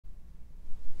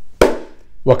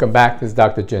Welcome back. This is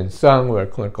Dr. Jin Sung, where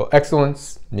clinical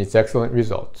excellence meets excellent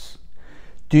results.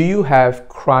 Do you have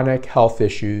chronic health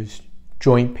issues,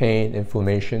 joint pain,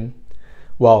 inflammation?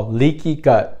 Well, leaky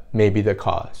gut may be the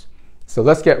cause. So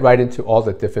let's get right into all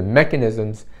the different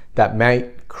mechanisms that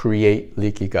might create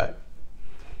leaky gut.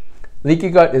 Leaky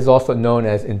gut is also known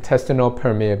as intestinal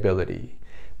permeability.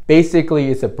 Basically,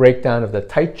 it's a breakdown of the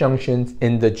tight junctions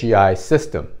in the GI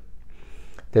system.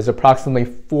 There's approximately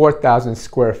 4,000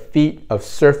 square feet of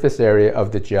surface area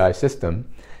of the GI system.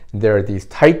 There are these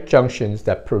tight junctions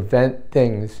that prevent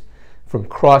things from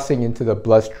crossing into the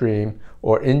bloodstream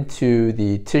or into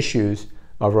the tissues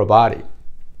of our body.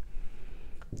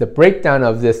 The breakdown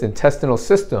of this intestinal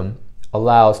system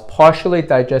allows partially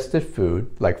digested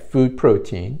food, like food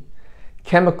protein,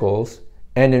 chemicals,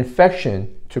 and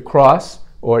infection to cross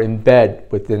or embed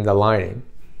within the lining,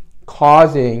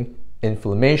 causing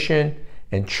inflammation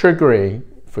and triggering,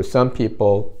 for some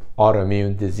people,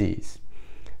 autoimmune disease.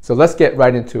 So let's get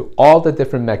right into all the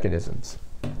different mechanisms.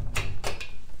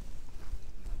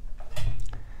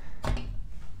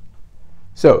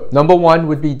 So number one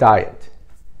would be diet.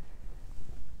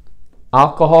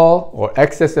 Alcohol or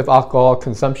excessive alcohol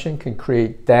consumption can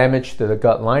create damage to the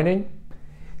gut lining.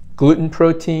 Gluten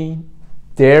protein,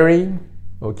 dairy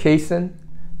or casein,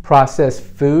 processed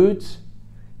foods,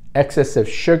 excessive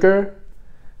sugar,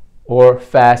 or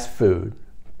fast food.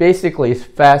 Basically,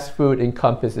 fast food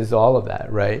encompasses all of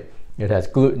that, right? It has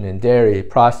gluten and dairy,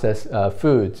 processed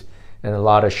foods, and a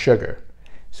lot of sugar.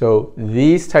 So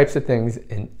these types of things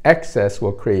in excess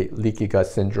will create leaky gut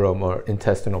syndrome or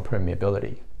intestinal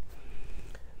permeability.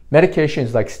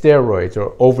 Medications like steroids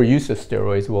or overuse of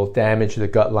steroids will damage the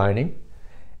gut lining.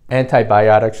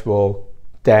 Antibiotics will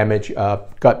damage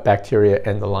gut bacteria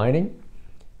and the lining.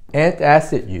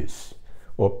 Antacid use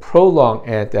or prolonged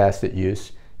antacid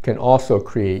use can also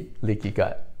create leaky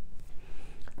gut.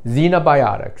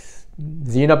 Xenobiotics.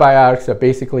 Xenobiotics are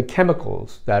basically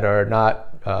chemicals that are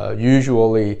not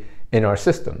usually in our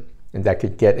system and that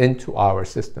could get into our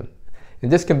system.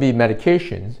 And this can be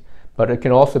medications, but it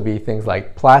can also be things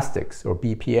like plastics or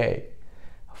BPA,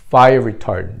 fire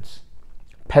retardants,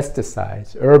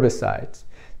 pesticides, herbicides.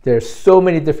 There's so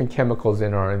many different chemicals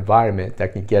in our environment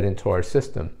that can get into our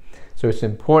system. So it's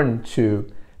important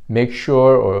to make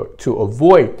sure or to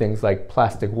avoid things like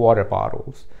plastic water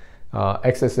bottles,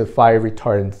 excessive fire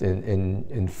retardants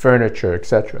in furniture,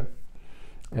 etc.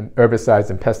 And herbicides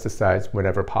and pesticides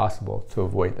whenever possible to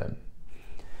avoid them.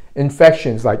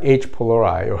 Infections like H.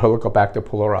 pylori or Helicobacter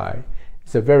pylori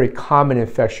is a very common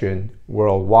infection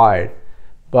worldwide,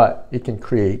 but it can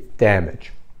create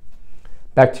damage.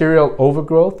 Bacterial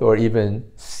overgrowth or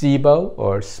even SIBO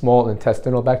or small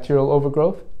intestinal bacterial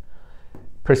overgrowth.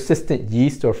 Persistent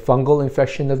yeast or fungal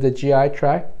infection of the GI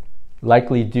tract,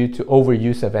 likely due to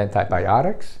overuse of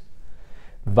antibiotics.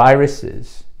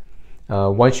 Viruses.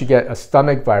 Once you get a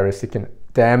stomach virus, it can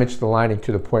damage the lining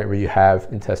to the point where you have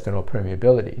intestinal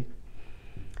permeability.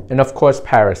 And of course,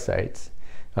 parasites.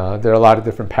 There are a lot of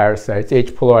different parasites,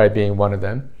 H. pylori being one of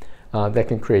them, that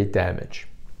can create damage.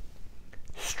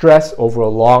 Stress over a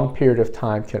long period of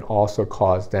time can also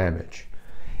cause damage.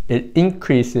 It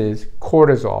increases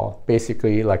cortisol,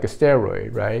 basically like a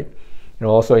steroid, right? It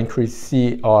also increases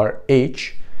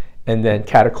CRH and then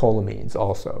catecholamines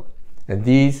also. And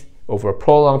these, over a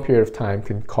prolonged period of time,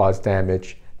 can cause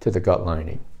damage to the gut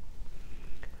lining.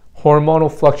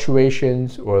 Hormonal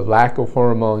fluctuations or lack of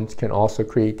hormones can also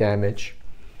create damage.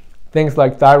 Things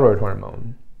like thyroid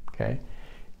hormone, okay?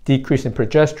 Decrease in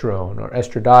progesterone or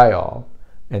estradiol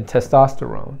and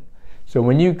testosterone. So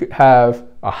when you have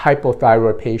a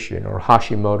hypothyroid patient or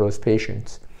Hashimoto's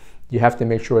patients, you have to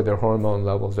make sure their hormone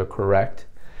levels are correct.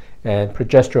 And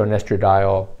progesterone and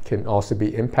estradiol can also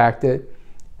be impacted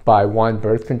by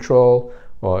birth control,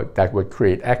 or that would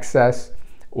create excess,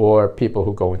 or people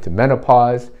who go into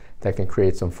menopause that can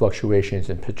create some fluctuations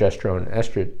in progesterone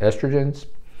and estrogens.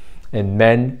 In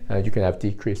men, you can have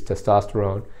decreased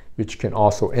testosterone, which can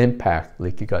also impact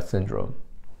leaky gut syndrome.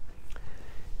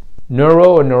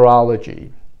 Neuro or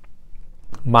neurology.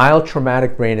 Mild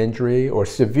traumatic brain injury or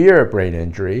severe brain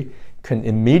injury can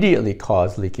immediately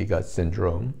cause leaky gut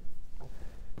syndrome.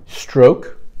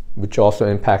 Stroke, which also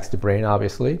impacts the brain,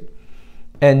 obviously.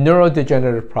 And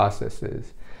neurodegenerative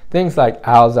processes. Things like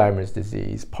Alzheimer's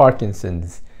disease,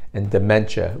 Parkinson's, and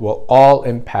dementia will all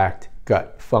impact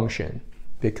gut function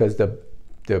because the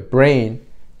brain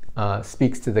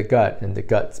speaks to the gut and the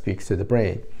gut speaks to the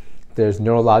brain. There's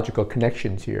neurological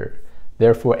connections here.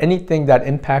 Therefore, anything that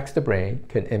impacts the brain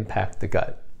can impact the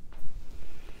gut.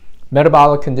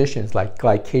 Metabolic conditions like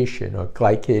glycation or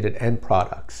glycated end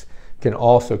products can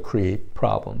also create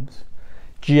problems.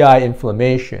 GI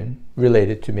inflammation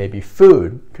related to maybe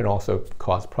food can also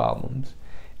cause problems,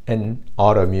 and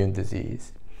autoimmune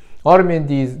disease.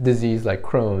 Autoimmune disease like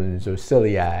Crohn's or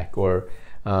celiac or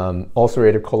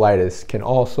ulcerative colitis can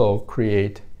also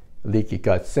create leaky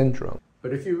gut syndrome.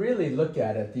 But if you really look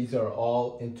at it, these are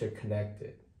all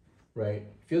interconnected, right?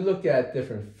 If you look at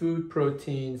different food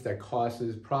proteins that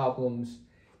causes problems,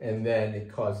 and then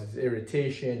it causes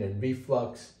irritation and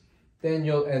reflux, then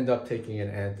you'll end up taking an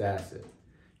antacid.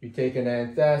 You take an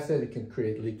antacid, it can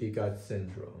create leaky gut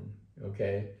syndrome,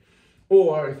 okay?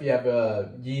 Or if you have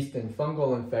a yeast and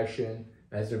fungal infection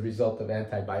as a result of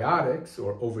antibiotics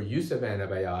or overuse of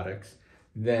antibiotics,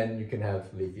 then you can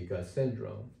have leaky gut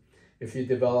syndrome. If you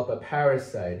develop a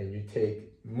parasite and you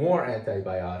take more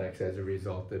antibiotics as a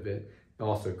result of it, it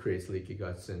also creates leaky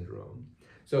gut syndrome.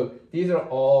 So these are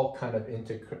all kind of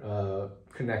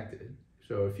interconnected.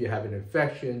 So if you have an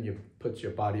infection, you put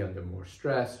your body under more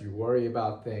stress, you worry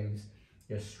about things,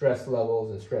 your stress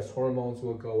levels and stress hormones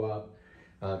will go up,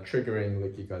 triggering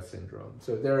leaky gut syndrome.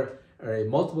 So there are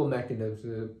multiple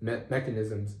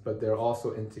mechanisms, but they're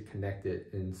also interconnected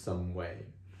in some way.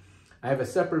 I have a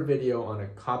separate video on a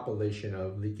compilation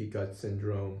of leaky gut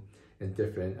syndrome and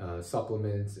different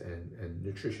supplements and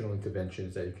nutritional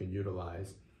interventions that you can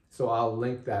utilize. So I'll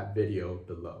link that video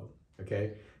below,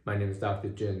 okay? My name is Dr.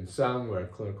 Jin Sung, where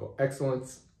clinical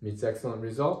excellence meets excellent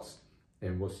results,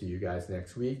 and we'll see you guys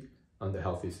next week on the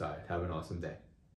healthy side. Have an awesome day.